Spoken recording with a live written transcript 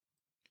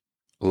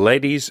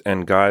ladies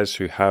and guys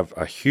who have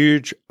a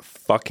huge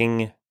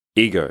fucking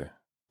ego,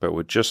 but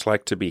would just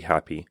like to be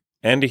happy.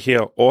 Andy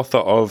here, author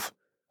of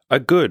a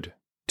good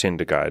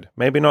Tinder guide.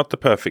 Maybe not the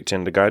perfect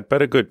Tinder guide,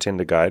 but a good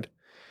Tinder guide.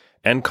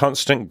 And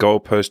constant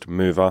goalpost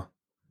mover.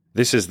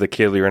 This is the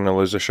Keely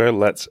Renaloza Show.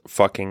 Let's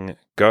fucking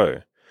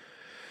go.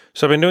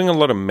 So I've been doing a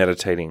lot of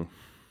meditating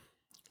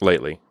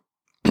lately.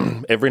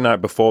 Every night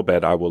before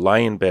bed, I will lie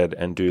in bed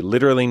and do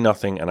literally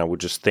nothing, and I will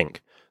just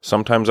think.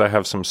 Sometimes I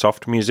have some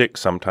soft music,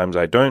 sometimes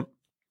I don't.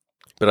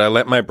 But I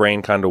let my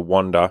brain kind of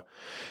wander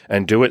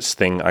and do its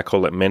thing. I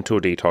call it mental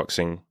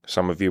detoxing.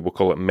 Some of you will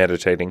call it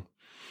meditating.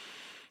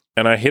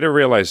 And I hit a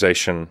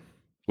realization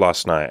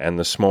last night and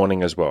this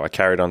morning as well. I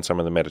carried on some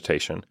of the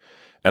meditation.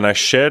 And I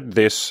shared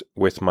this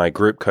with my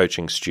group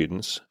coaching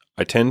students.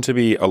 I tend to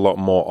be a lot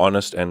more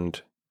honest and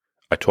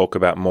I talk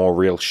about more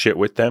real shit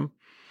with them.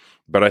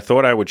 But I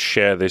thought I would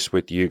share this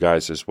with you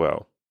guys as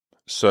well.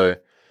 So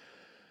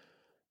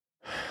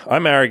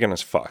I'm arrogant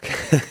as fuck.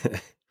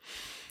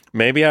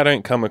 Maybe I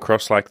don't come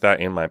across like that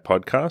in my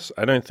podcast.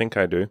 I don't think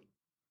I do.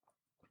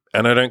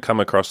 And I don't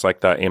come across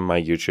like that in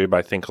my YouTube.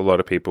 I think a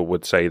lot of people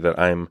would say that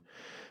I'm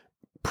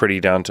pretty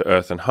down to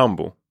earth and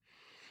humble.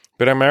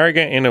 But I'm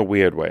arrogant in a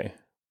weird way.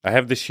 I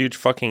have this huge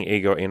fucking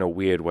ego in a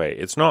weird way.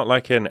 It's not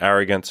like an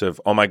arrogance of,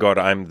 oh my God,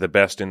 I'm the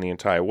best in the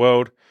entire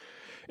world.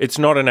 It's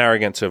not an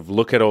arrogance of,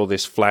 look at all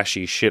this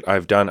flashy shit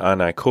I've done,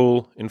 aren't I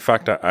cool? In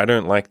fact, I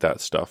don't like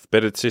that stuff.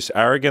 But it's this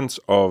arrogance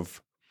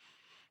of,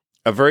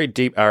 a very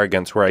deep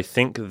arrogance where I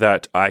think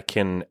that I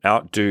can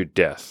outdo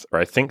death, or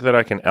I think that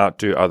I can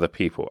outdo other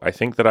people. I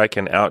think that I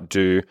can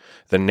outdo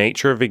the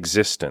nature of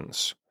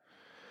existence.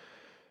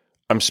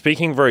 I'm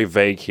speaking very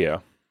vague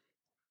here,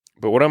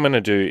 but what I'm going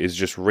to do is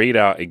just read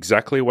out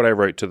exactly what I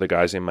wrote to the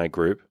guys in my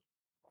group,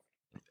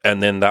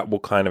 and then that will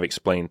kind of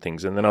explain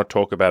things, and then I'll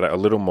talk about it a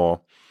little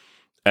more,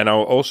 and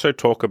I'll also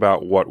talk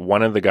about what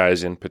one of the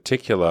guys in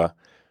particular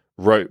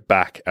wrote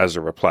back as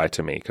a reply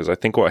to me, because I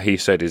think what he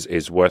said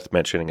is worth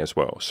mentioning as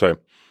well. So I'm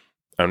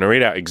going to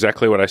read out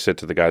exactly what I said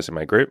to the guys in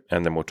my group,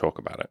 and then we'll talk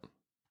about it.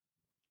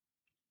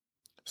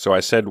 So I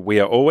said, we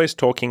are always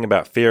talking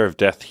about fear of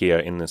death here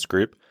in this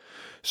group.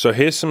 So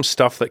here's some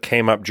stuff that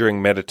came up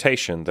during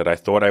meditation that I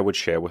thought I would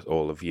share with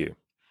all of you.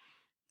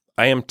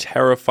 I am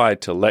terrified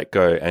to let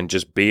go and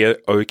just be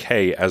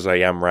okay as I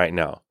am right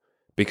now,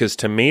 because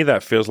to me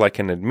that feels like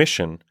an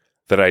admission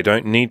that I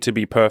don't need to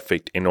be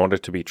perfect in order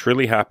to be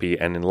truly happy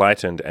and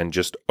enlightened and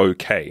just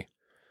okay.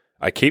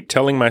 I keep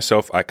telling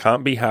myself I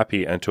can't be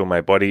happy until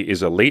my body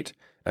is elite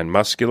and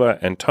muscular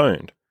and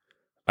toned.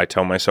 I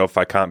tell myself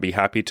I can't be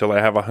happy till I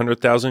have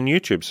 100,000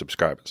 YouTube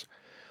subscribers.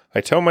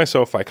 I tell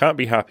myself I can't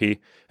be happy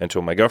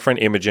until my girlfriend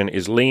Imogen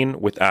is lean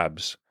with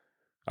abs.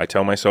 I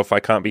tell myself I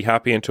can't be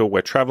happy until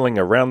we're traveling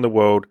around the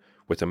world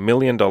with $1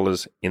 million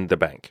in the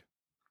bank.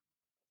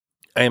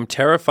 I am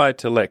terrified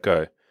to let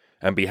go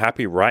and be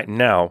happy right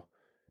now,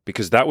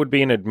 because that would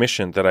be an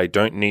admission that I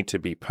don't need to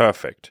be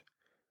perfect.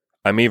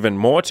 I'm even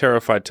more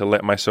terrified to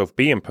let myself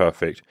be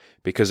imperfect,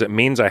 because it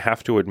means I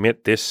have to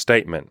admit this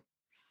statement.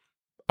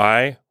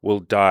 I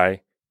will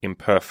die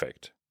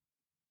imperfect.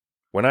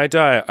 When I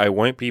die, I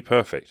won't be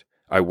perfect.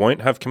 I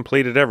won't have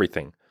completed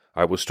everything.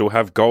 I will still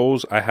have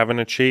goals I haven't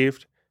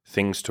achieved,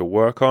 things to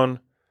work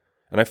on,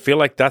 and I feel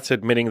like that's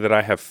admitting that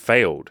I have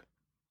failed.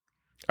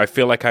 I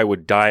feel like I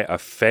would die a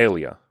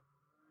failure.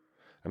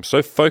 I'm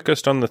so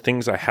focused on the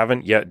things I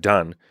haven't yet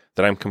done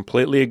that I'm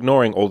completely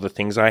ignoring all the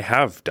things I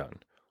have done,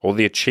 all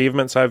the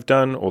achievements I've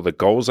done, all the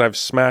goals I've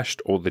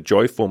smashed, all the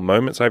joyful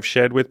moments I've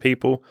shared with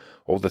people,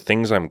 all the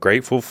things I'm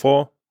grateful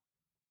for.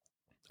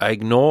 I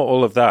ignore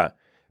all of that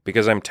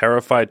because I'm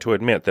terrified to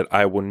admit that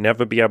I will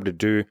never be able to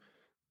do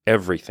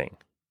everything.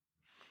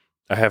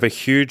 I have a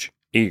huge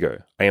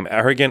ego. I am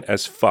arrogant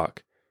as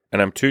fuck,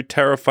 and I'm too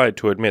terrified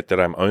to admit that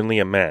I'm only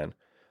a man.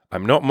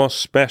 I'm not more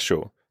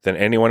special than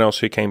anyone else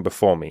who came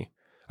before me.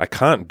 I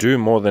can't do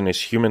more than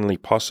is humanly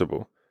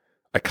possible.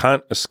 I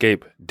can't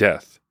escape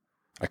death.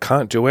 I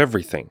can't do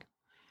everything.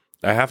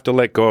 I have to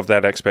let go of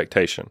that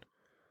expectation.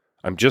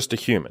 I'm just a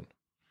human.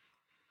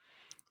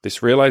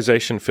 This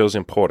realization feels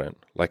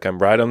important, like I'm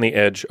right on the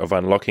edge of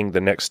unlocking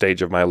the next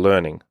stage of my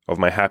learning, of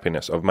my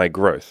happiness, of my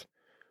growth,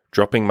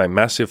 dropping my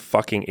massive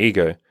fucking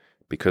ego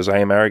because I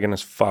am arrogant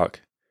as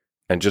fuck,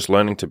 and just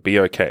learning to be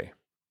okay.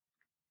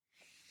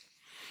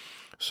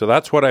 So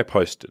that's what I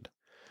posted.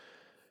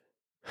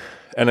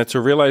 And it's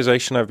a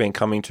realization I've been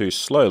coming to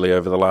slowly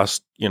over the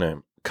last,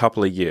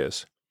 couple of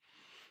years.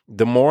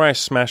 The more I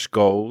smash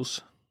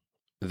goals,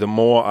 the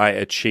more I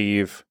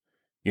achieve,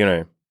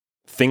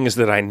 things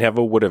that I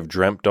never would have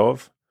dreamt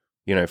of,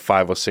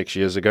 5 or 6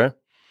 years ago.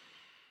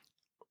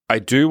 I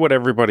do what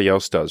everybody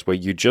else does, where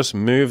you just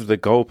move the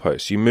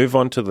goalposts. You move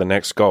on to the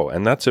next goal.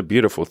 And that's a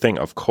beautiful thing.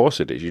 Of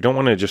course it is. You don't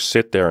want to just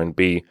sit there and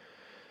be,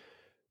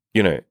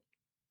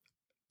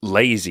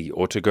 lazy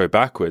or to go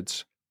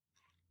backwards.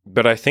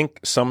 But I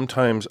think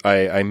sometimes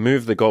I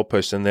move the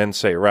goalpost and then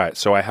say, right,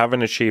 so I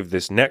haven't achieved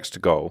this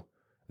next goal,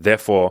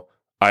 therefore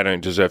I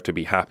don't deserve to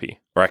be happy,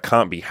 or I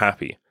can't be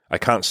happy. I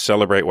can't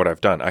celebrate what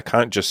I've done. I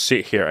can't just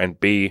sit here and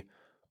be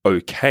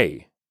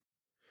okay.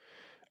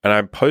 And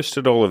I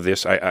posted all of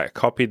this. I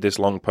copied this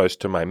long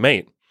post to my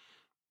mate.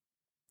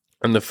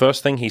 And the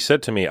first thing he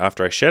said to me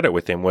after I shared it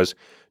with him was,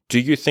 do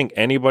you think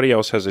anybody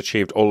else has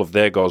achieved all of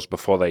their goals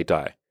before they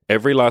die?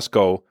 Every last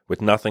goal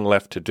with nothing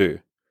left to do.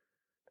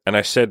 And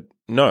I said,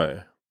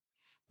 no.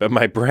 But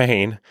my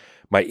brain,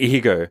 my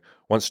ego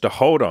wants to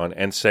hold on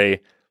and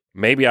say,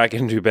 maybe I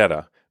can do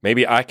better.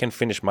 Maybe I can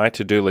finish my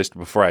to-do list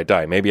before I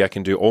die. Maybe I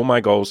can do all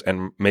my goals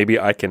and maybe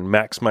I can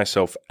max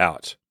myself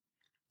out.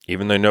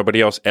 Even though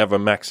nobody else ever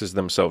maxes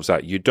themselves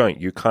out. You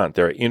don't. You can't.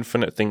 There are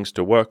infinite things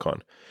to work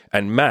on.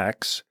 And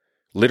max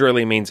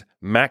literally means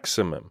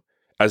maximum,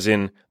 as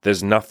in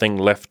there's nothing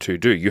left to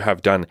do. You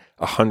have done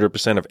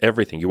 100% of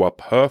everything. You are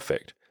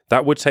perfect.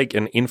 That would take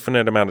an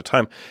infinite amount of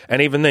time.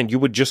 And even then, you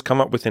would just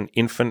come up with an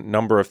infinite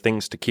number of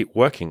things to keep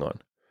working on.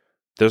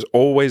 There's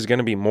always going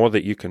to be more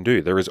that you can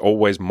do. There is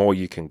always more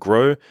you can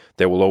grow.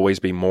 There will always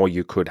be more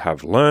you could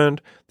have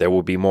learned. There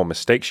will be more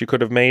mistakes you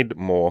could have made,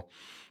 more,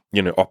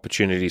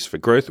 opportunities for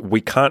growth.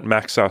 We can't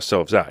max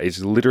ourselves out.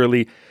 It's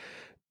literally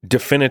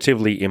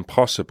definitively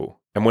impossible.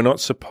 And we're not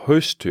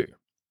supposed to.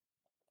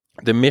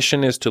 The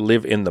mission is to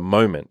live in the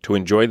moment, to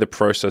enjoy the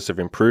process of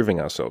improving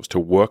ourselves, to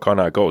work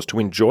on our goals, to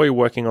enjoy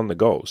working on the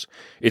goals.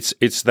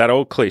 It's that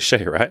old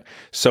cliche, right?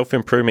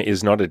 Self-improvement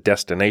is not a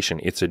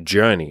destination. It's a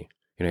journey.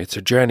 It's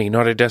a journey,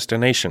 not a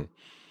destination.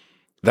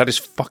 That is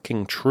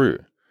fucking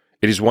true.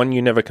 It is one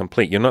you never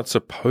complete. You're not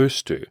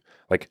supposed to.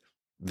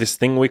 This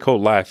thing we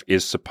call life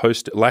is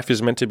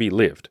meant to be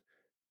lived.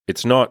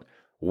 It's not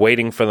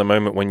waiting for the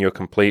moment when you're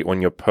complete,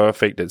 when you're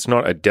perfect. It's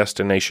not a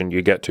destination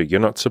you get to. You're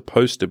not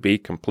supposed to be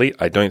complete.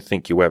 I don't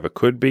think you ever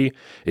could be.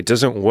 It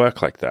doesn't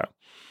work like that.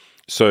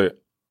 So,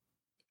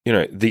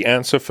 the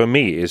answer for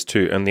me is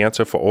and the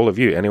answer for all of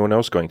you, anyone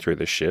else going through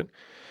this shit,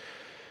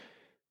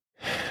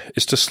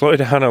 is to slow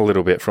down a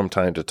little bit from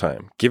time to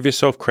time. Give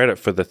yourself credit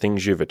for the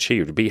things you've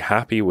achieved. Be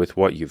happy with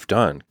what you've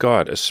done.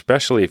 God,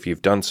 especially if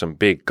you've done some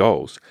big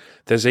goals.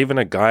 There's even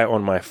a guy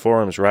on my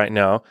forums right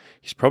now.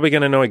 He's probably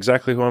going to know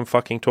exactly who I'm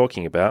fucking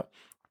talking about.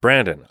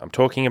 Brandon, I'm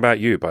talking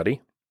about you,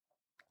 buddy.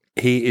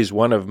 He is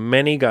one of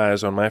many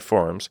guys on my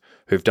forums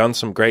who've done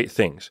some great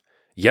things.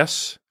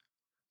 Yes,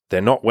 they're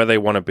not where they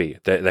want to be.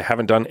 They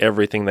haven't done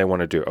everything they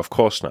want to do. Of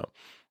course not.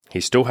 He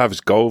still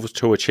has goals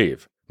to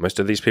achieve. Most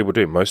of these people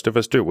do. Most of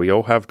us do. We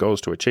all have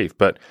goals to achieve.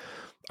 But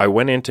I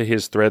went into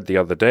his thread the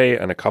other day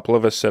and a couple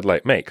of us said,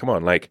 mate, come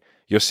on,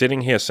 you're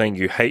sitting here saying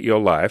you hate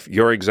your life.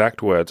 Your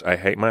exact words, I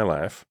hate my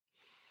life.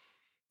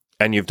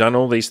 And you've done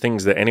all these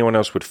things that anyone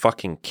else would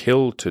fucking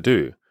kill to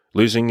do.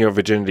 Losing your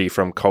virginity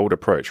from cold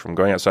approach, from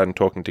going outside and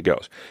talking to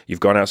girls. You've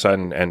gone outside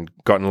and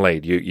gotten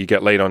laid. You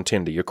get laid on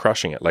Tinder. You're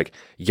crushing it.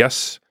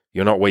 Yes,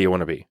 you're not where you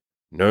want to be.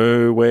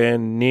 Nowhere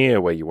near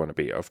where you want to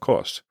be, of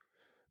course.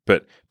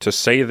 But to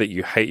say that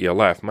you hate your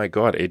life, my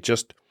God,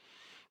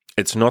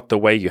 it's not the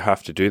way you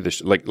have to do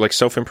this. Like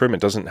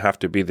self-improvement doesn't have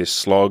to be this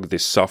slog,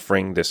 this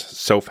suffering, this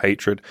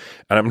self-hatred.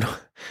 And I'm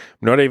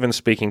not even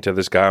speaking to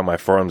this guy on my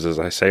forums as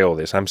I say all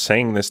this. I'm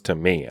saying this to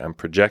me. I'm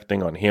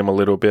projecting on him a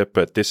little bit,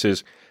 but this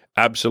is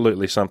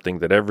absolutely something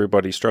that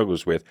everybody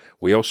struggles with.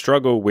 We all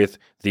struggle with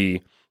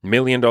the $1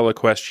 million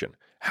question.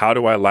 How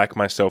do I like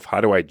myself? How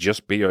do I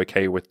just be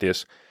okay with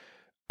this?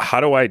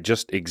 How do I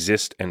just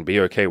exist and be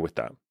okay with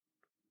that?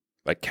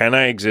 Can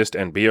I exist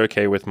and be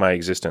okay with my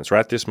existence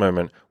right this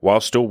moment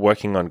while still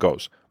working on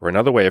goals? Or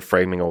another way of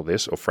framing all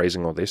this or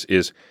phrasing all this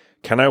is,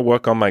 can I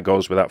work on my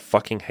goals without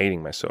fucking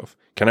hating myself?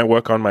 Can I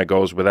work on my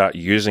goals without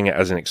using it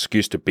as an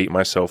excuse to beat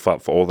myself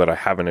up for all that I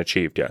haven't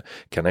achieved yet?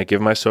 Can I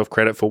give myself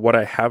credit for what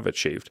I have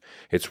achieved?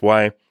 It's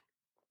why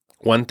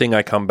one thing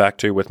I come back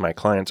to with my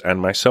clients and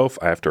myself,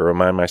 I have to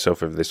remind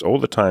myself of this all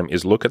the time,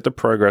 is look at the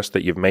progress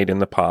that you've made in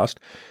the past.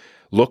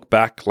 Look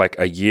back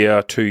a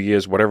year, 2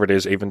 years, whatever it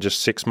is, even just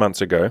 6 months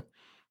ago.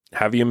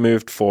 Have you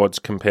moved forwards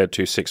compared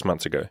to 6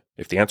 months ago?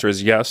 If the answer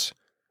is yes,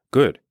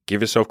 good. Give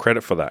yourself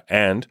credit for that.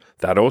 And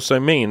that also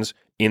means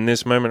in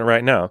this moment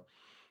right now,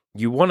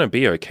 you want to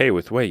be okay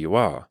with where you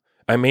are.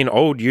 I mean,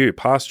 old you,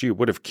 past you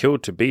would have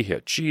killed to be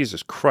here.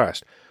 Jesus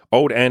Christ.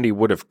 Old Andy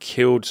would have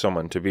killed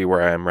someone to be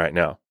where I am right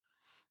now.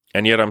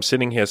 And yet I'm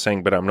sitting here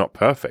saying, but I'm not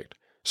perfect.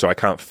 So I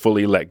can't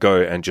fully let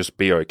go and just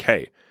be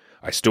okay.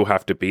 I still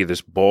have to be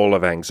this ball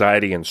of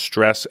anxiety and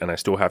stress, and I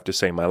still have to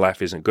say my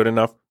life isn't good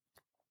enough.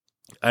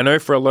 I know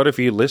for a lot of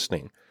you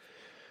listening,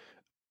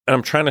 and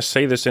I'm trying to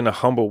say this in a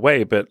humble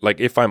way, but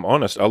if I'm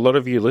honest, a lot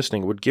of you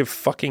listening would give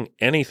fucking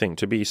anything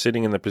to be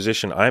sitting in the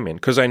position I'm in,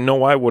 because I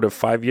know I would have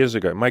 5 years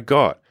ago. My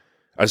God,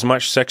 as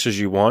much sex as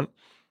you want,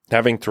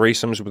 having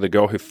threesomes with a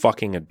girl who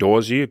fucking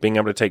adores you, being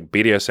able to take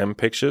BDSM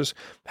pictures,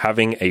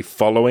 having a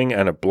following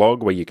and a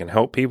blog where you can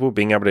help people,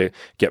 being able to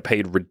get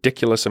paid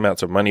ridiculous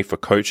amounts of money for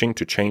coaching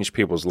to change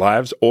people's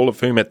lives, all of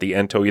whom at the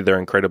end tell you they're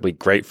incredibly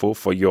grateful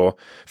for you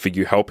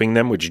helping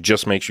them, which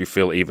just makes you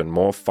feel even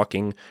more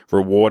fucking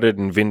rewarded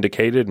and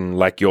vindicated and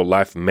like your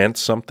life meant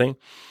something.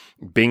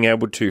 Being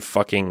able to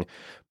fucking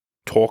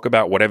talk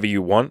about whatever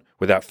you want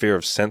without fear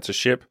of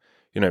censorship,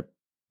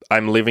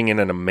 I'm living in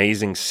an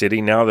amazing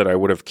city now that I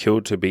would have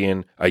killed to be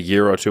in a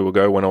year or two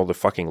ago when all the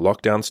fucking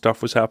lockdown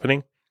stuff was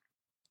happening.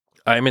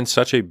 I'm in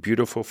such a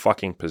beautiful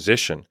fucking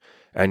position.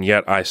 And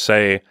yet I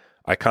say,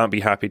 I can't be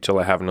happy till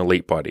I have an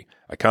elite body.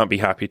 I can't be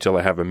happy till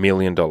I have $1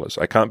 million.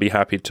 I can't be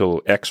happy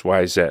till X,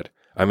 Y, Z.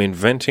 I'm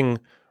inventing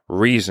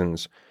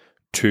reasons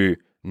to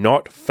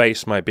not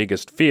face my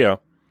biggest fear.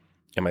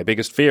 And my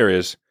biggest fear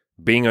is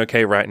being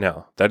okay right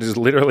now. That is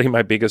literally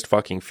my biggest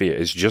fucking fear,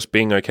 is just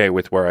being okay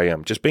with where I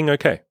am. Just being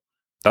okay.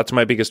 That's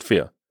my biggest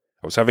fear.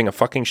 I was having a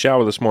fucking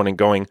shower this morning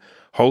going,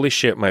 holy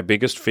shit, my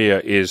biggest fear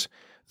is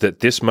that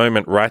this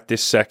moment right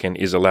this second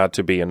is allowed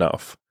to be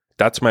enough.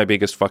 That's my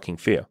biggest fucking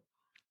fear.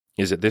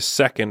 Is that this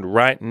second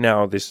right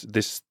now,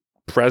 this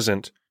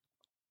present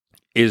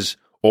is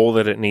all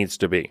that it needs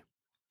to be.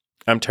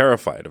 I'm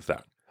terrified of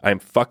that.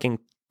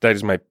 That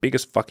is my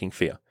biggest fucking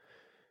fear.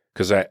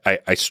 Because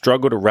I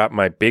struggle to wrap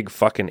my big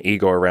fucking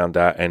ego around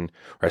that, and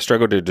I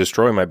struggle to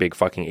destroy my big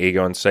fucking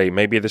ego and say,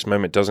 maybe this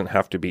moment doesn't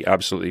have to be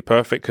absolutely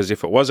perfect, because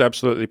if it was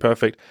absolutely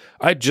perfect,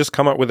 I'd just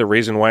come up with a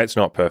reason why it's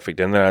not perfect.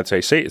 And then I'd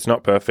say, see, it's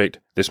not perfect.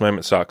 This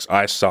moment sucks.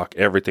 I suck.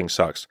 Everything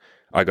sucks.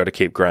 I got to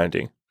keep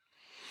grinding.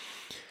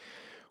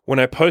 When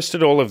I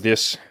posted all of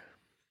this,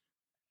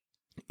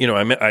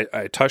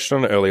 I touched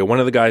on it earlier. One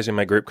of the guys in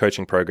my group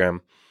coaching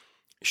program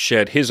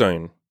shared his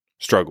own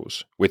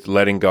struggles with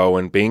letting go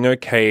and being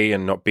okay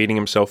and not beating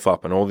himself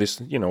up and all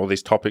this, all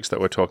these topics that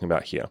we're talking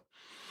about here.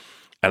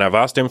 And I've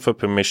asked him for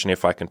permission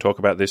if I can talk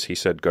about this. He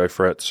said, go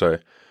for it. So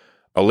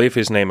I'll leave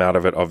his name out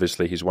of it.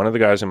 Obviously, he's one of the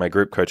guys in my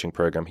group coaching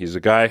program. He's a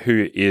guy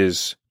who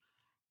is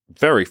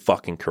very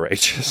fucking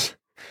courageous.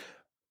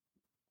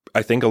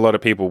 I think a lot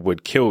of people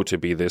would kill to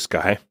be this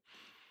guy.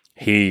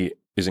 He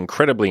is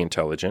incredibly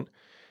intelligent,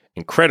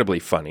 incredibly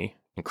funny,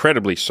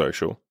 incredibly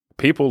social.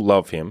 People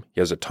love him.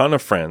 He has a ton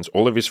of friends.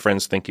 All of his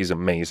friends think he's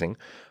amazing.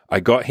 I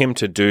got him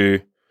to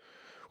do,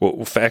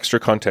 well, for extra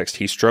context,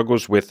 he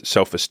struggles with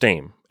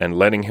self-esteem and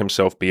letting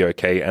himself be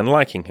okay and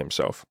liking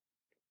himself.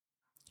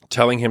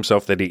 Telling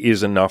himself that he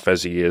is enough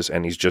as he is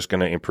and he's just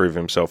going to improve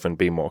himself and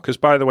be more. Because,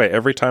 by the way,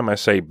 every time I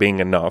say being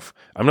enough,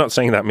 I'm not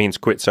saying that means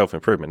quit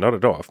self-improvement. Not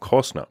at all. Of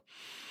course not.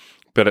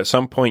 But at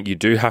some point, you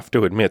do have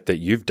to admit that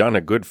you've done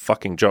a good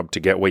fucking job to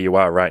get where you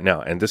are right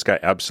now. And this guy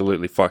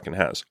absolutely fucking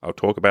has. I'll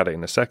talk about it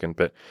in a second.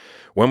 But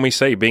when we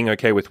say being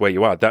okay with where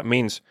you are, that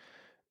means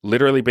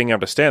literally being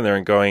able to stand there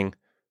and going,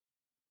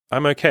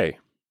 I'm okay.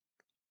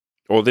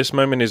 Or this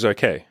moment is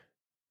okay.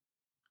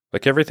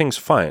 Like everything's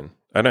fine.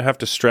 I don't have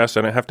to stress.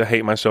 I don't have to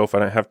hate myself. I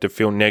don't have to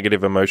feel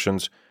negative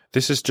emotions.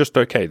 This is just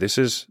okay. This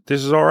is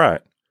all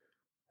right.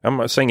 I'm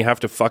not saying you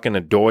have to fucking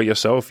adore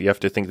yourself. You have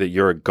to think that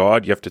you're a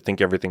god. You have to think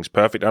everything's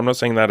perfect. I'm not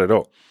saying that at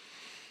all.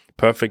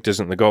 Perfect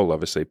isn't the goal,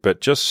 obviously. But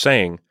just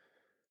saying,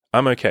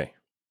 I'm okay.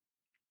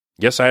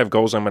 Yes, I have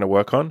goals I'm going to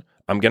work on.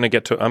 I'm going to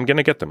get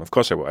them. Of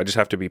course I will. I just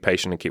have to be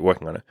patient and keep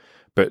working on it.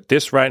 But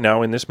this right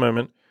now, in this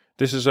moment,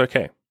 this is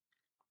okay.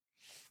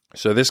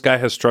 So this guy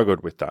has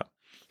struggled with that.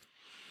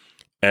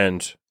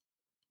 And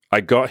I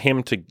got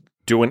him to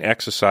do an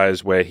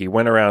exercise where he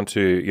went around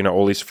to,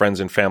 all his friends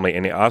and family,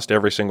 and he asked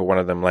every single one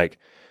of them, like,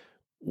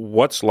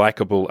 what's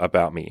likable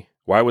about me?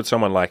 Why would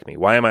someone like me?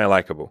 Why am I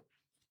likable?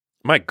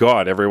 My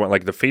God, everyone,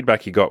 like the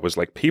feedback he got was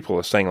like, people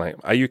are saying like,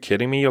 are you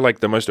kidding me? You're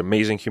like the most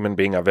amazing human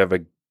being I've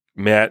ever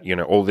met,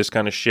 all this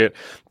kind of shit.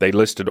 They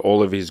listed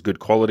all of his good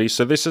qualities.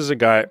 So this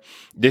isn't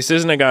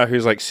a guy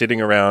who's like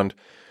sitting around,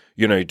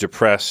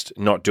 depressed,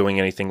 not doing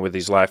anything with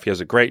his life. He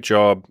has a great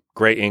job,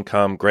 great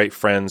income, great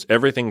friends.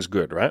 Everything's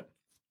good, right?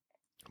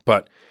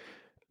 But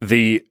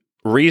the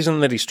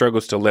reason that he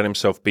struggles to let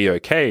himself be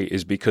okay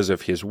is because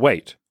of his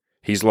weight.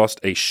 He's lost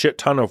a shit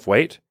ton of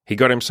weight. He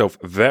got himself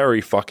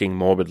very fucking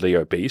morbidly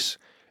obese,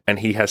 and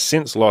he has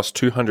since lost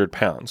 200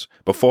 pounds.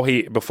 Before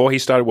he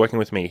started working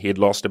with me, he had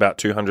lost about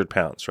 200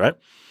 pounds, right?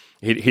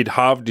 He'd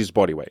halved his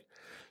body weight.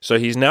 So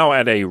he's now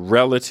at a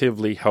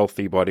relatively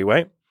healthy body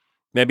weight.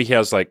 Maybe he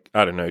has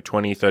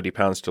 20, 30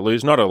 pounds to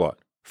lose. Not a lot.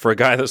 For a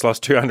guy that's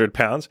lost 200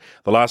 pounds,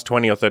 the last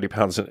 20 or 30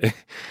 pounds,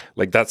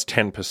 that's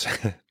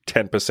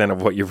 10%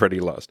 of what you've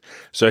already lost.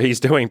 So he's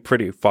doing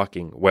pretty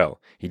fucking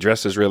well. He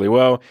dresses really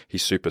well.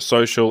 He's super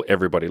social.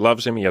 Everybody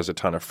loves him. He has a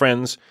ton of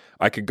friends.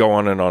 I could go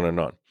on and on and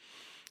on.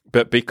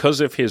 But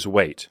because of his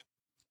weight,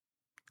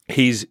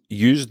 he's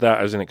used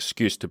that as an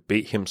excuse to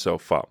beat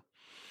himself up.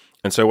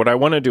 And so what I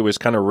want to do is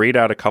kind of read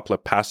out a couple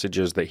of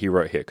passages that he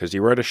wrote here, because he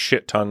wrote a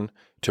shit ton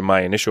to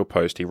my initial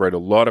post. He wrote a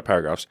lot of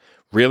paragraphs,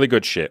 really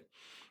good shit.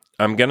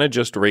 I'm going to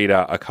just read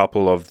out a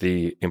couple of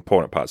the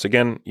important parts.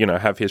 Again, I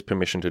have his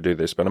permission to do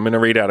this, but I'm going to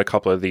read out a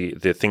couple of the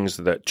things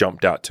that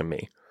jumped out to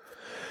me.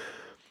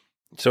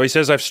 So he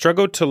says, I'm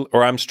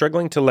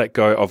struggling to let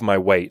go of my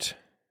weight,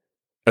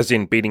 as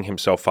in beating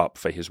himself up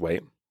for his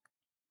weight,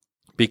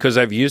 because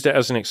I've used it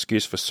as an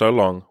excuse for so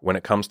long when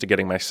it comes to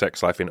getting my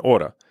sex life in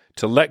order.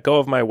 To let go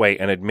of my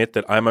weight and admit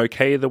that I'm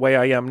okay the way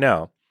I am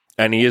now.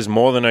 And he is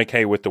more than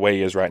okay with the way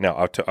he is right now.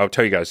 I'll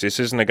tell you guys, this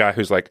isn't a guy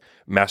who's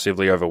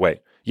massively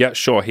overweight. Yeah,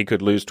 sure, he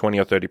could lose 20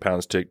 or 30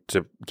 pounds to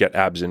get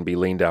abs and be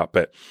leaned out,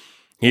 but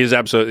He is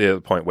absolutely at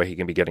the point where he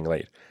can be getting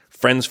laid.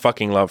 Friends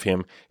fucking love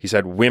him. He's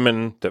had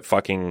women that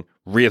fucking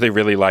really,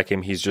 really like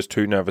him. He's just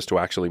too nervous to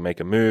actually make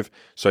a move.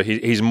 So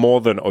he's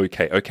more than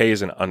okay. Okay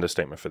is an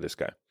understatement for this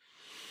guy.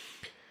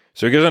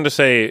 So he goes on to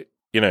say,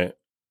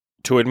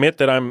 to admit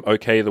that I'm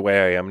okay the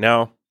way I am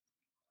now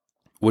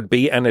would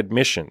be an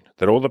admission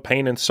that all the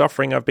pain and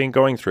suffering I've been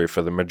going through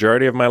for the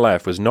majority of my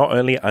life was not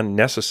only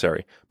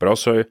unnecessary, but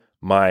also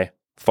my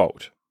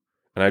fault.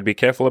 And I'd be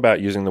careful about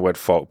using the word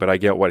fault, but I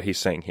get what he's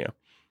saying here.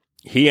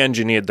 He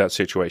engineered that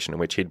situation in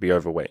which he'd be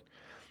overweight.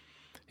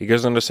 He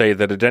goes on to say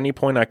that at any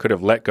point I could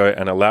have let go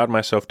and allowed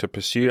myself to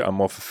pursue a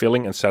more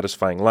fulfilling and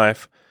satisfying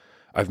life.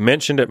 I've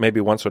mentioned it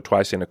maybe once or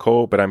twice in a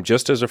call, but I'm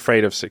just as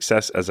afraid of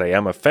success as I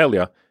am of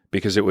failure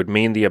because it would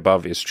mean the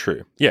above is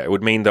true. Yeah, it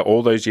would mean that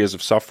all those years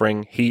of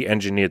suffering, he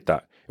engineered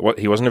that.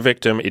 He wasn't a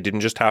victim. It didn't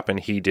just happen.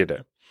 He did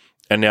it.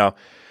 And now,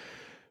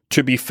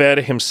 to be fair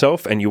to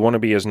himself, and you want to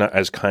be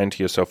as kind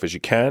to yourself as you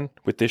can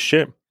with this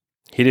shit,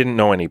 he didn't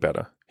know any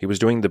better. He was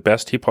doing the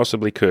best he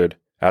possibly could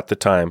at the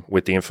time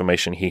with the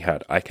information he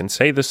had. I can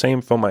say the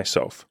same for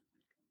myself.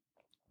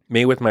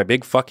 Me with my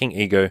big fucking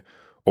ego,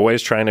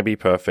 always trying to be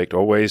perfect,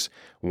 always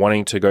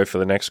wanting to go for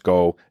the next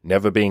goal,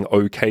 never being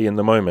okay in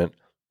the moment.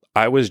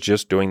 I was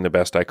just doing the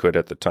best I could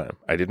at the time.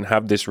 I didn't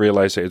have this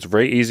realization. It's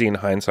very easy in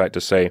hindsight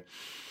to say,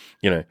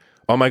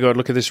 oh my God,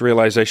 look at this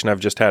realization I've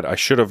just had. I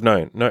should have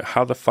known. No,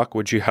 how the fuck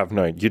would you have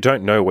known? You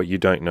don't know what you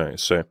don't know.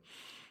 So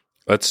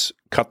let's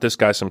cut this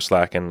guy some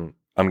slack, and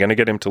I'm going to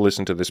get him to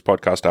listen to this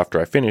podcast after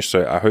I finish,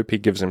 so I hope he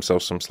gives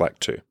himself some slack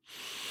too.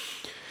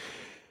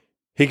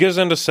 He goes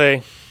on to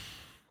say,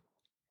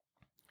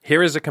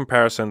 here is a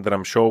comparison that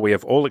I'm sure we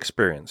have all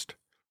experienced.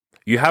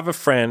 You have a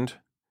friend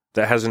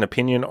that has an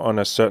opinion on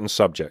a certain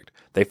subject.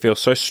 They feel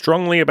so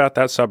strongly about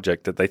that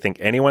subject that they think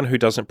anyone who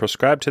doesn't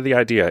prescribe to the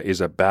idea is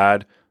a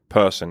bad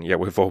person. Yeah,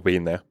 we've all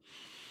been there.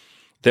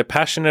 They're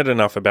passionate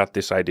enough about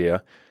this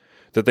idea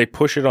that they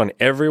push it on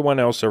everyone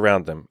else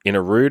around them in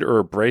a rude or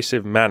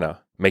abrasive manner,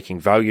 making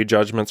value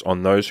judgments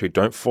on those who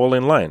don't fall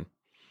in line.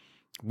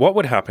 What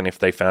would happen if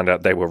they found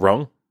out they were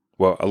wrong?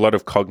 Well, a lot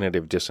of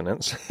cognitive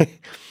dissonance.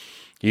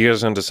 He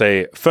goes on to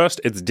say, first,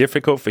 it's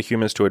difficult for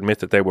humans to admit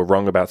that they were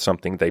wrong about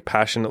something they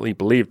passionately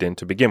believed in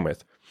to begin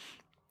with.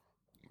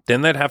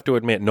 Then they'd have to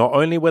admit not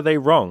only were they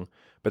wrong,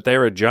 but they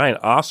were a giant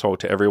asshole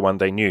to everyone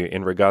they knew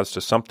in regards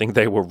to something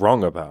they were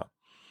wrong about.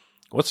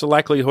 What's the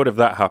likelihood of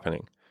that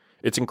happening?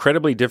 It's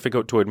incredibly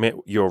difficult to admit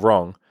you're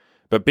wrong,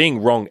 but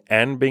being wrong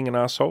and being an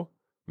asshole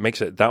makes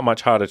it that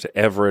much harder to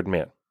ever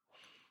admit.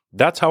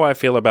 That's how I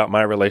feel about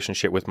my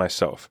relationship with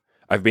myself.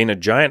 I've been a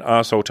giant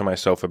asshole to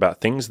myself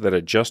about things that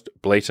are just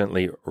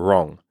blatantly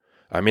wrong.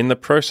 I'm in the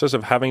process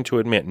of having to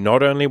admit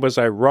not only was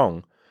I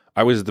wrong,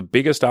 I was the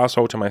biggest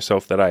asshole to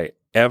myself that I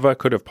ever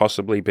could have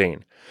possibly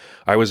been.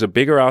 I was a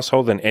bigger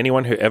asshole than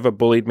anyone who ever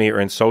bullied me or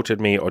insulted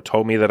me or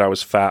told me that I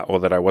was fat or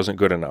that I wasn't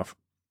good enough.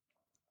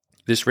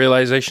 This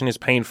realization is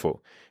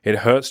painful. It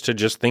hurts to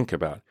just think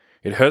about.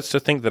 It hurts to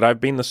think that I've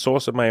been the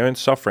source of my own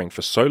suffering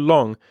for so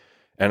long,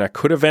 and I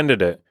could have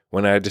ended it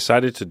when I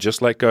decided to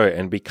just let go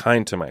and be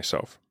kind to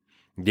myself.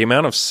 The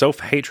amount of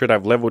self-hatred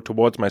I've leveled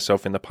towards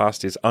myself in the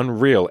past is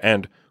unreal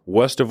and,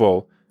 worst of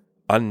all,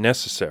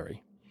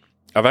 unnecessary.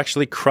 I've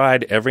actually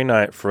cried every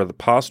night for the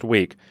past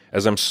week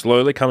as I'm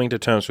slowly coming to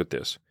terms with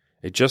this.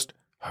 It just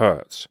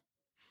hurts.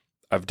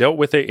 I've dealt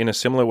with it in a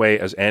similar way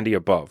as Andy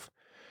above.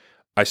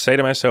 I say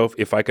to myself,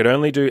 if I could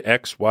only do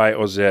X, Y,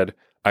 or Z,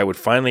 I would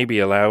finally be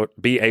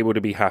able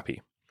to be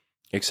happy.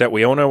 Except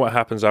we all know what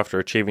happens after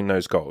achieving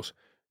those goals.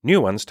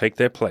 New ones take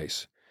their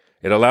place.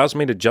 It allows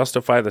me to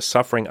justify the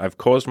suffering I've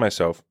caused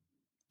myself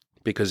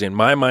because in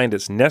my mind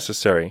it's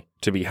necessary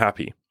to be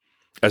happy.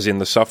 As in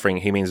the suffering,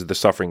 he means the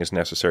suffering is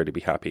necessary to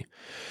be happy.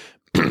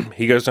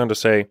 He goes on to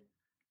say,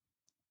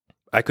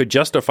 I could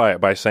justify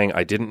it by saying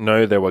I didn't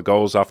know there were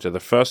goals after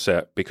the first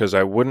set because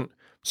I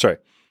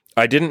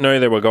didn't know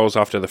there were goals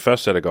after the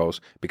first set of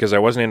goals because I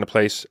wasn't in a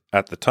place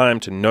at the time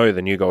to know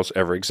the new goals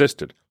ever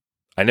existed.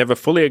 I never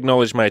fully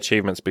acknowledged my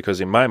achievements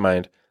because in my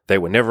mind, they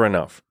were never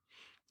enough.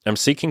 I'm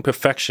seeking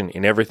perfection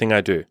in everything I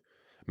do.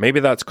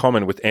 Maybe that's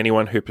common with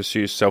anyone who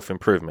pursues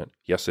self-improvement.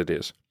 Yes, it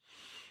is.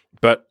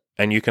 But,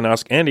 and you can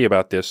ask Andy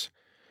about this,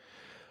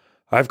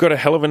 I've got a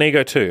hell of an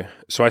ego too,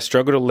 so I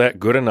struggle to let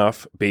good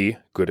enough be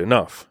good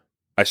enough.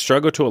 I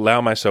struggle to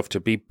allow myself to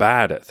be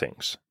bad at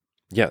things.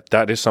 Yeah,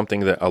 that is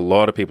something that a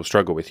lot of people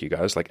struggle with, you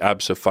guys, like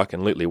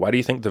abso-fucking-lutely. Why do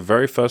you think the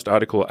very first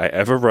article I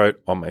ever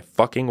wrote on my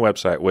fucking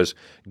website was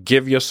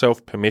give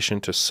yourself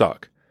permission to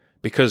suck?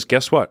 Because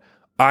guess what?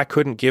 I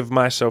couldn't give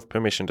myself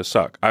permission to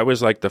suck. I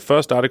was like, the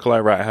first article I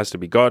write has to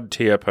be God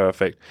tier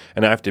perfect,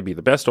 and I have to be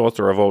the best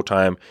author of all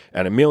time,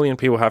 and 1 million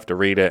people have to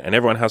read it, and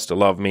everyone has to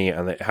love me,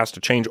 and it has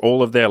to change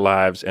all of their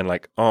lives, and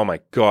like, oh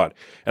my God.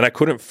 And I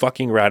couldn't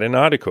fucking write an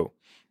article.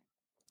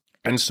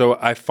 And so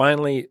I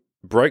finally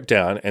broke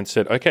down and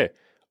said, okay,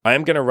 I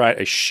am going to write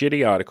a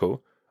shitty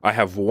article. I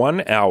have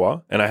 1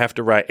 hour and I have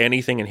to write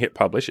anything and hit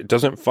publish. It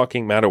doesn't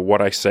fucking matter what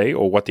I say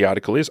or what the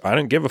article is. I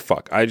don't give a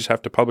fuck. I just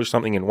have to publish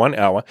something in 1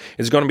 hour.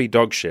 It's going to be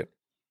dog shit.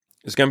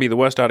 It's going to be the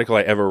worst article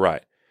I ever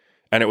write.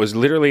 And it was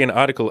literally an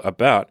article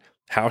about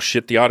how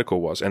shit the article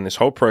was, and this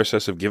whole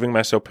process of giving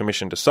myself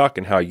permission to suck,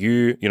 and how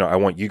I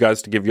want you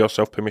guys to give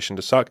yourself permission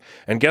to suck.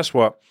 And guess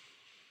what?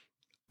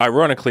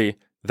 Ironically,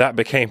 that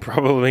became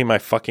probably my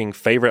fucking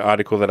favorite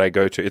article that I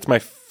go to. It's my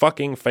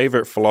fucking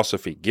favorite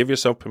philosophy. Give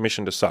yourself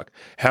permission to suck.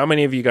 How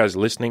many of you guys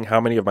listening, how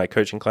many of my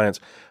coaching clients,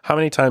 how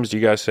many times do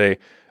you guys say,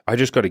 I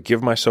just got to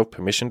give myself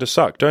permission to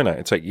suck, don't I?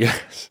 It's like,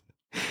 yes.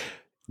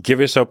 Give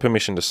yourself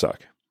permission to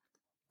suck.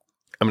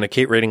 I'm going to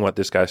keep reading what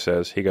this guy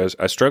says. He goes,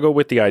 I struggle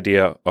with the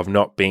idea of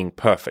not being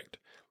perfect.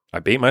 I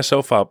beat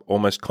myself up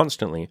almost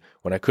constantly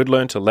when I could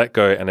learn to let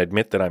go and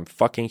admit that I'm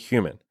fucking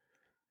human.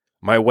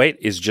 My weight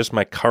is just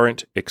my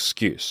current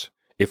excuse.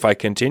 If I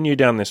continue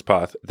down this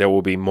path, there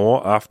will be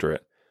more after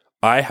it.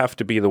 I have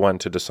to be the one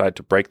to decide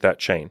to break that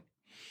chain.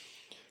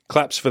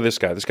 Claps for this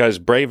guy. This guy's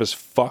brave as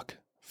fuck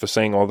for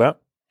saying all that.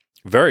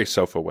 Very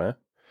self-aware.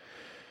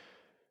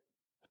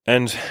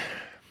 And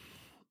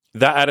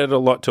that added a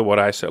lot to what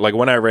I said. Like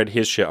when I read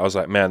his shit, I was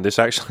like, man, this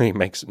actually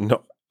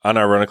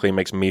unironically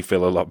makes me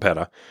feel a lot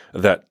better.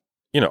 That,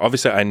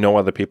 obviously I know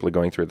other people are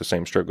going through the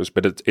same struggles,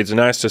 but it's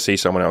nice to see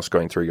someone else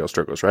going through your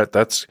struggles, right?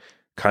 That's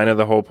kind of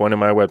the whole point of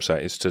my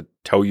website, is to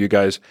tell you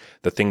guys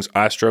the things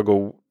I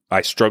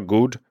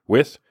struggled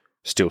with,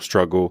 still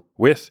struggle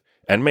with,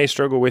 and may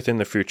struggle with in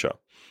the future.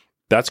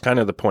 That's kind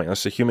of the point.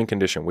 That's the human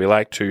condition. We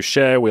like to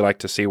share. We like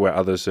to see where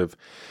others have,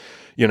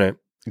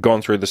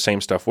 gone through the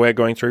same stuff we're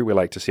going through. We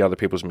like to see other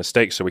people's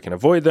mistakes so we can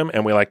avoid them.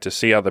 And we like to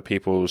see other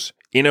people's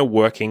inner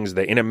workings,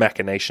 their inner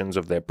machinations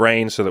of their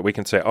brain, so that we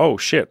can say, oh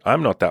shit,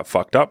 I'm not that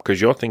fucked up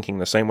because you're thinking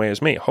the same way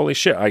as me. Holy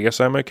shit, I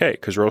guess I'm okay,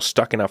 because we're all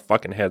stuck in our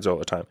fucking heads all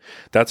the time.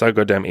 That's our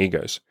goddamn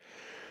egos.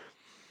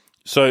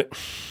 So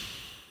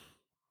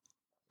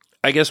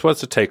I guess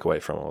what's the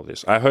takeaway from all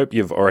this? I hope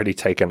you've already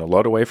taken a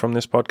lot away from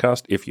this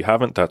podcast. If you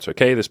haven't, that's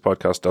okay. This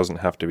podcast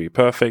doesn't have to be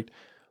perfect.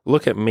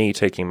 Look at me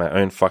taking my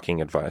own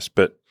fucking advice.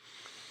 But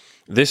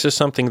this is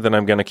something that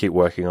I'm going to keep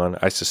working on.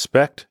 I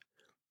suspect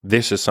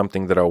this is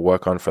something that I'll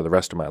work on for the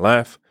rest of my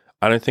life.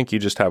 I don't think you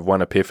just have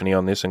one epiphany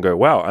on this and go,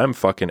 wow, I'm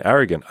fucking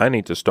arrogant. I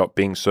need to stop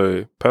being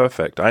so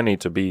perfect. I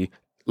need to be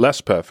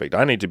less perfect.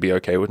 I need to be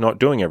okay with not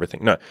doing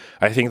everything. No,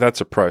 I think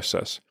that's a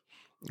process.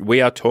 We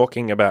are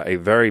talking about a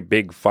very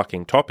big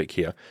fucking topic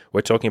here.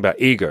 We're talking about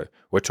ego.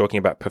 We're talking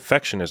about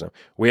perfectionism.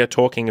 We are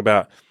talking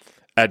about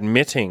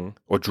admitting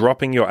or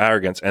dropping your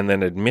arrogance and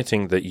then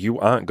admitting that you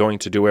aren't going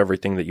to do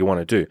everything that you want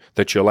to do,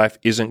 that your life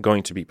isn't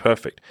going to be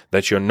perfect,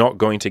 that you're not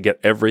going to get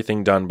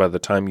everything done by the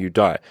time you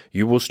die.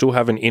 You will still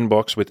have an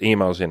inbox with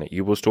emails in it.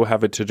 You will still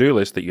have a to-do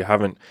list that you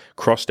haven't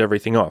crossed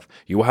everything off.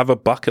 You will have a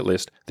bucket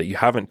list that you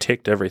haven't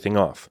ticked everything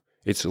off.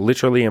 It's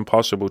literally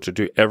impossible to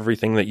do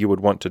everything that you would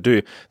want to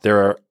do.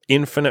 There are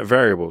infinite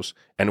variables,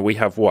 and we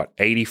have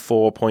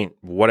 84 point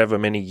whatever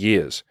many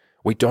years.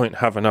 We don't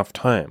have enough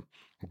time.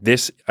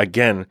 This,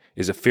 again,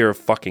 is a fear of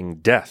fucking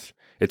death.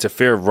 It's a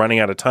fear of running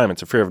out of time.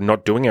 It's a fear of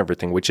not doing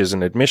everything, which is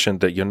an admission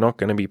that you're not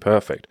going to be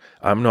perfect.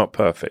 I'm not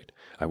perfect.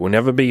 I will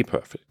never be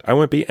perfect. I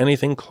won't be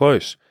anything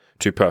close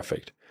to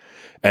perfect.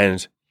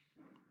 And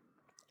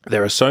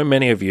there are so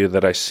many of you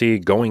that I see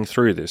going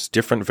through this,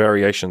 different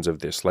variations of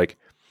this. Like,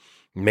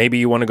 maybe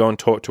you want to go and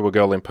talk to a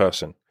girl in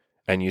person,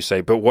 and you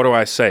say, but what do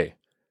I say?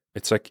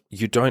 It's like,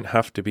 you don't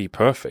have to be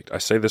perfect. I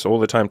say this all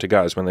the time to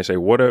guys when they say,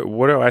 what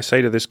do I say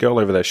to this girl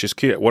over there? She's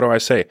cute. What do I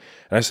say?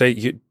 And I say,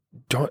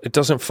 it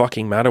doesn't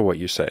fucking matter what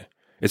you say.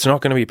 It's not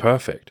going to be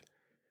perfect.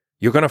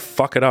 You're going to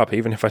fuck it up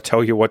even if I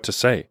tell you what to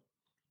say.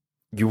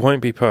 You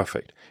won't be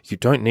perfect. You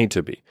don't need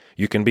to be.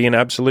 You can be an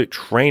absolute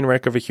train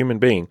wreck of a human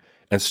being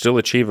and still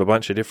achieve a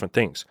bunch of different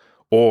things.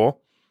 Or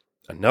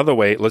another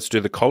way, let's do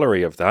the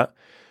corollary of that.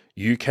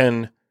 You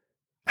can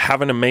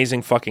have an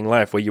amazing fucking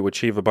life where you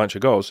achieve a bunch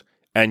of goals,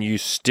 and you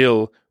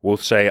still will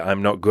say,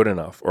 I'm not good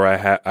enough, or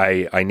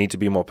I need to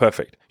be more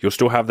perfect. You'll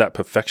still have that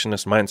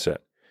perfectionist mindset.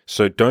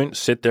 So don't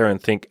sit there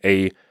and think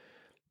a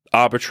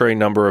arbitrary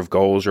number of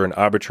goals or an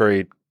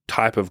arbitrary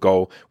type of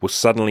goal will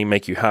suddenly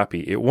make you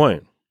happy. It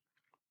won't.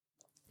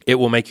 It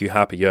will make you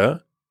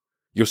happier.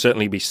 You'll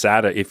certainly be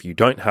sadder if you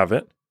don't have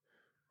it.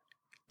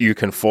 You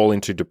can fall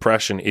into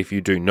depression if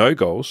you do no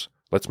goals.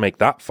 Let's make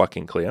that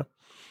fucking clear.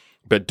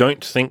 But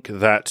don't think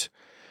that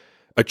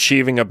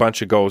achieving a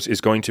bunch of goals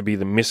is going to be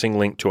the missing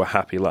link to a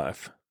happy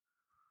life.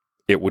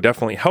 It will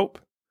definitely help.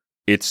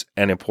 It's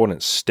an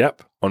important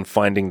step on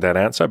finding that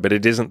answer, but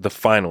it isn't the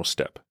final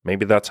step.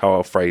 Maybe that's how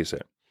I'll phrase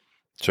it.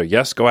 So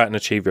yes, go out and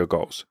achieve your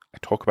goals. I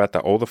talk about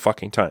that all the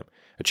fucking time.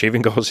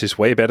 Achieving goals is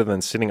way better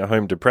than sitting at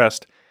home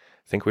depressed.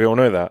 I think we all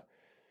know that.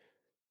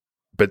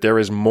 But there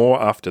is more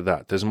after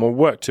that. There's more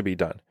work to be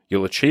done.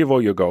 You'll achieve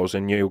all your goals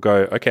and you'll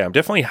go, okay, I'm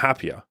definitely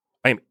happier.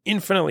 I am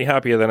infinitely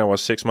happier than I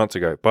was 6 months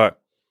ago, but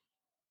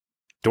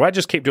do I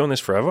just keep doing this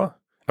forever?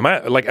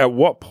 At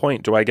what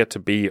point do I get to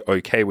be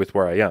okay with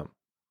where I am?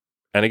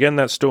 And again,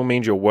 that still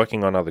means you're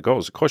working on other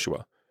goals. Of course you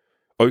are.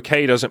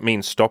 Okay doesn't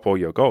mean stop all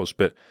your goals,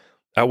 but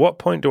at what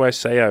point do I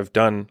say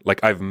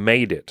I've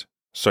made it,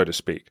 so to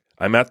speak?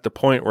 I'm at the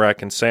point where I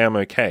can say I'm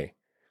okay.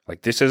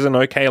 Like, this is an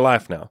okay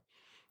life now.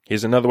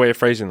 Here's another way of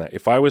phrasing that.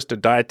 If I was to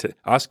die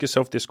ask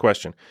yourself this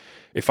question.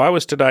 If I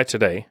was to die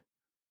today,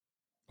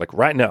 like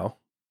right now,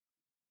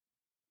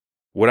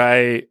 would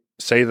I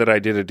say that I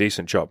did a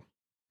decent job?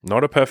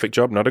 Not a perfect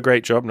job, not a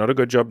great job, not a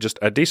good job, just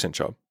a decent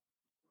job.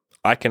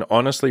 I can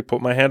honestly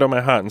put my hand on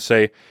my heart and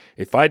say,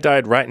 if I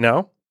died right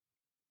now,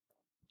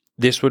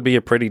 this would be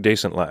a pretty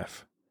decent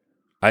life.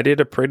 I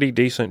did a pretty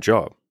decent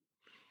job.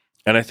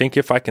 And I think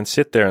if I can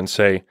sit there and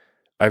say,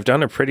 I've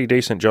done a pretty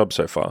decent job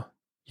so far.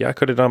 Yeah, I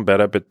could have done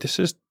better, but this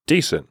is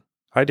decent.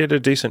 I did a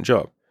decent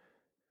job.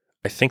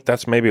 I think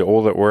that's maybe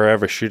all that we're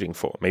ever shooting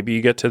for. Maybe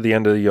you get to the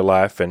end of your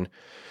life and,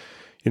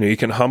 you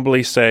can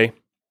humbly say,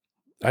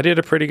 I did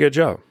a pretty good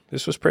job.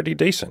 This was pretty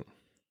decent.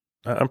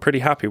 I'm pretty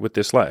happy with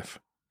this life.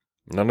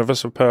 None of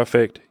us are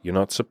perfect. You're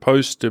not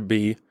supposed to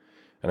be.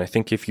 And I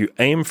think if you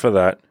aim for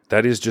that,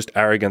 that is just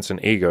arrogance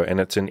and ego, and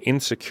it's an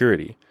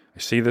insecurity. I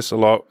see this a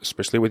lot,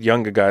 especially with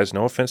younger guys.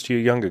 No offense to you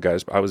younger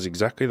guys, but I was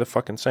exactly the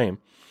fucking same.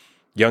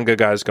 Younger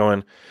guys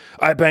going,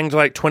 I banged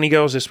like 20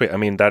 girls this week. I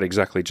mean, that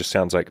exactly just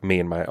sounds like me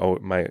in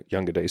my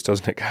younger days,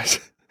 doesn't it, guys?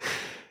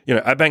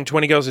 I banged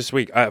 20 girls this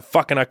week. I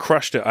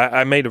crushed it.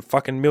 I made a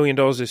fucking $1 million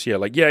this year.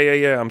 Like,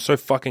 yeah. I'm so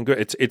fucking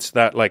good. It's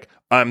that like,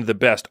 I'm the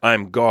best.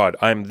 I'm God.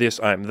 I'm this.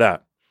 I'm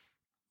that.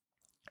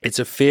 It's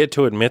a fear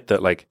to admit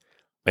that like,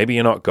 maybe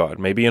you're not God.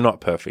 Maybe you're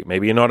not perfect.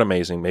 Maybe you're not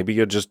amazing. Maybe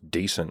you're just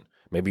decent.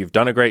 Maybe you've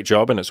done a great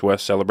job and it's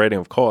worth celebrating,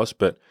 of course.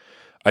 But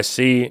I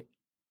see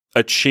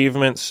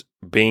achievements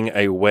being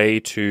a way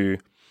to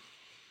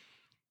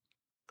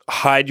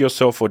hide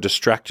yourself or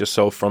distract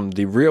yourself from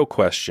the real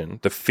question,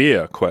 the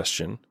fear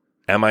question.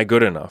 Am I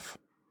good enough?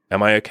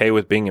 Am I okay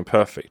with being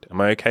imperfect? Am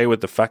I okay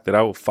with the fact that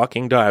I will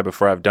fucking die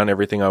before I've done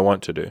everything I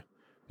want to do?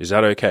 Is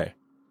that okay?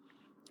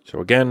 So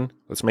again,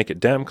 let's make it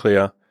damn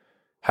clear.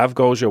 Have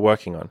goals you're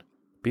working on.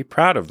 Be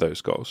proud of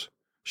those goals.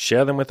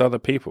 Share them with other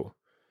people.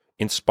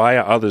 Inspire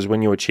others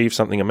when you achieve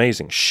something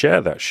amazing.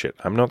 Share that shit.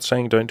 I'm not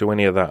saying don't do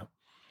any of that.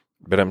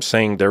 But I'm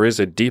saying there is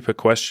a deeper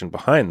question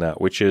behind that,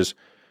 which is,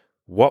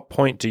 what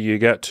point do you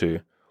get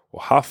to,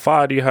 or how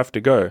far do you have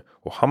to go,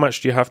 or how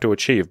much do you have to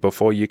achieve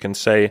before you can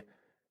say,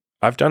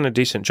 I've done a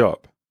decent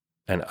job,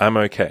 and I'm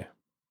okay.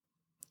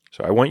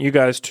 So I want you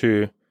guys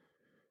to,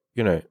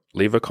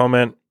 leave a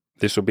comment.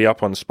 This will be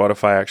up on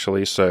Spotify,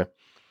 actually. So,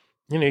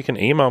 you can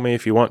email me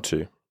if you want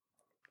to,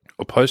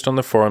 or post on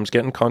the forums,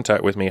 get in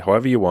contact with me,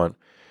 however you want,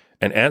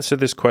 and answer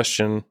this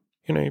question.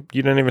 You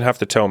don't even have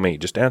to tell me.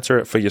 Just answer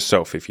it for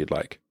yourself if you'd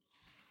like.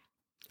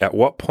 At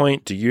what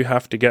point do you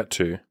have to get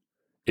to,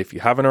 if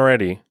you haven't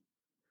already,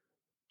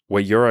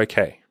 where you're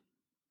okay?